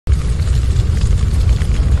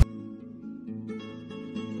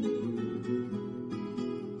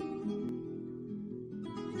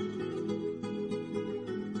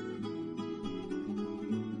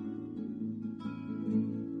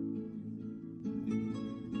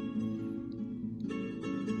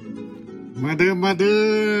มาเดิมมาเดิ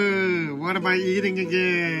ม What am I eating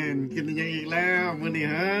again กินยังอีกแล้วมื้อนี้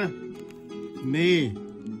ฮะนี่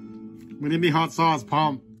มื้อนี้มี hot sauce พร้อ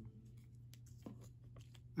ม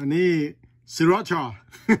อันนี้ sriracha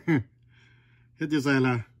เฮ็ดอยู่ไส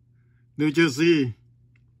ล่ะ New Jersey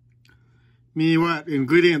มี what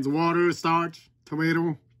ingredients water starch tomato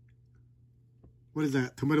what is that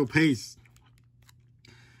tomato paste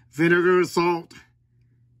vinegar salt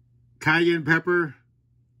cayenne pepper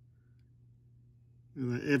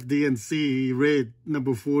FDNC red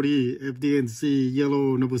number 40 FDNC yellow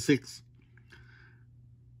number 6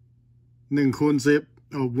 1/10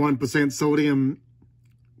 of 1% sodium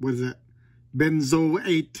what is that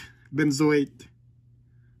benzoate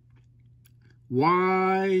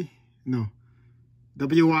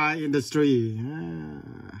WY industry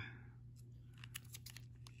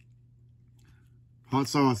hot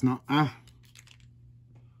sauce เนาะ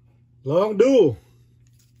ลองดู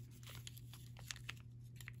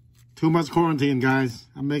Too much quarantine, guys.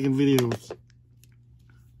 I'm making videos.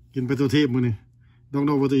 กินไปตัวเทพมื้อนี้ Don't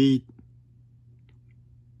know what to eat.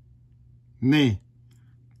 นี่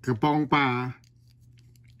กระป๋องปลา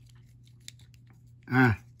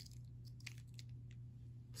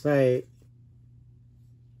ใส่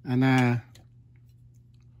อันน่ะ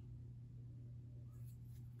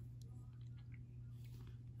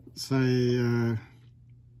ใส่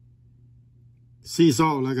ซีซอ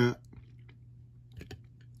สแล้วก็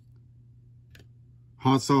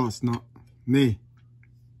hot sauce เนาะนี่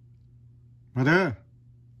มาเด้อ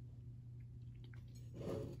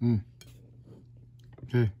โอ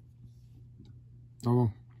เคเอาลง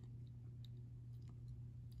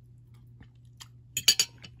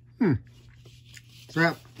แซ่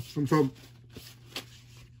บส้ม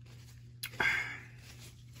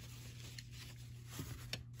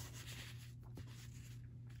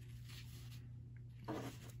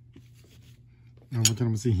เอามาท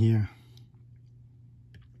ำสิเฮีย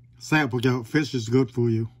แซ่บพวกเจ้า fish is good for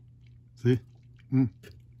you see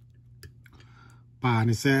ปลา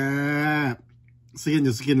นี่แซ่บสกินจ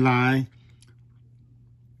ะสกินลาย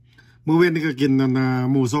มื้อเว้นนี่ก็กิน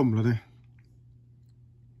หมูส้มแล้วเด้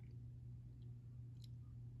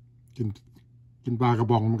กินปลากระ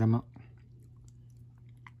ป๋องเหมือนกันเนาะ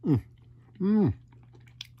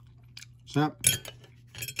แซ่บ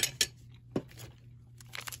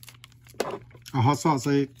เอาฮอตซอสใ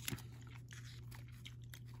ส่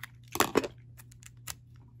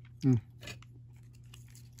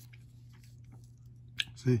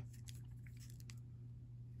See.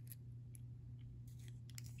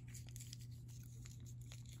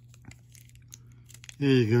 There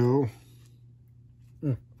you go.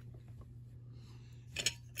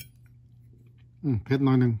 เผ็ดห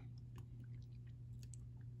น่อยหนึ่ง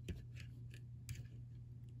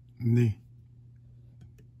นี่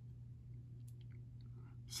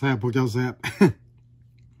แซ่บพวกเจ้าแซ่บ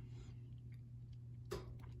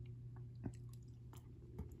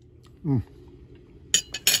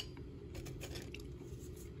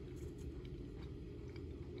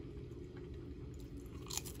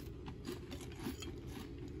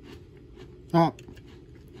ครับ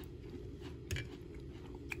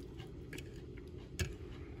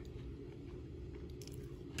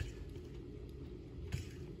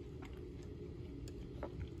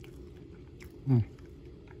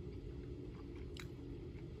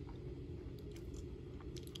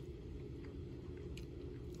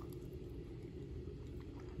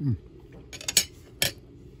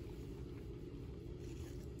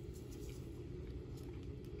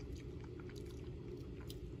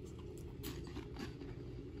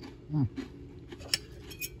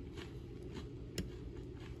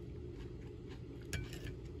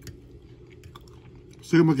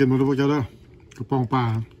ซื้อมากินหมดแล้วพวกเจ้าเด้อกระป๋องปล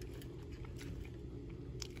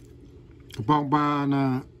านะ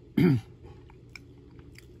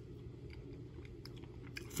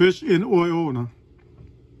fish in oil นะ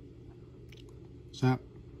แซ่บ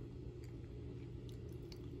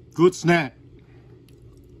good snack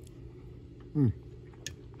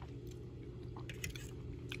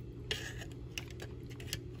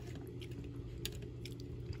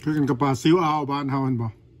คือกินกับปลาซิวอ้าวบ้านเฮาเห็นบ่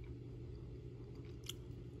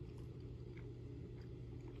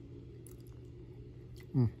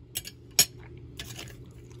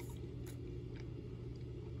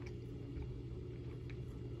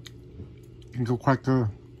กินกับแครกเกอร์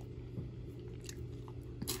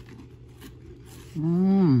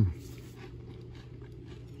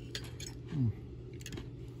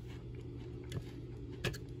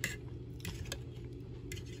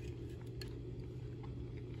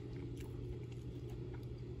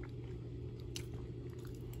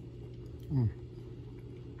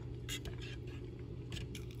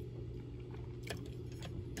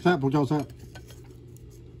ซ่บพวกเจ้าแซ่บ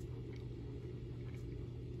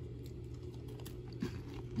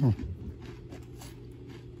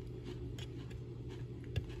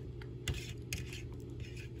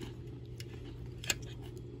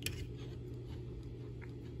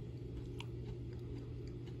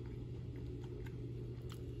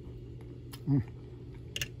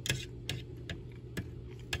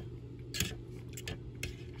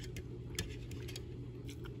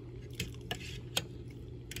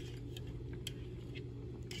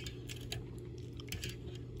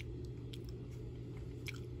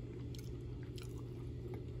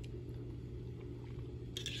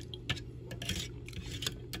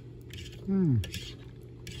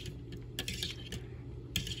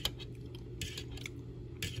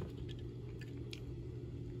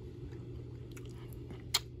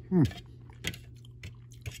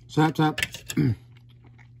แซ่บ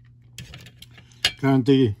การัน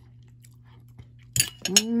ตี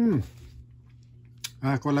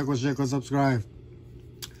กดไลค์กดแชร์กด subscribe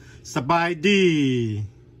สบายดี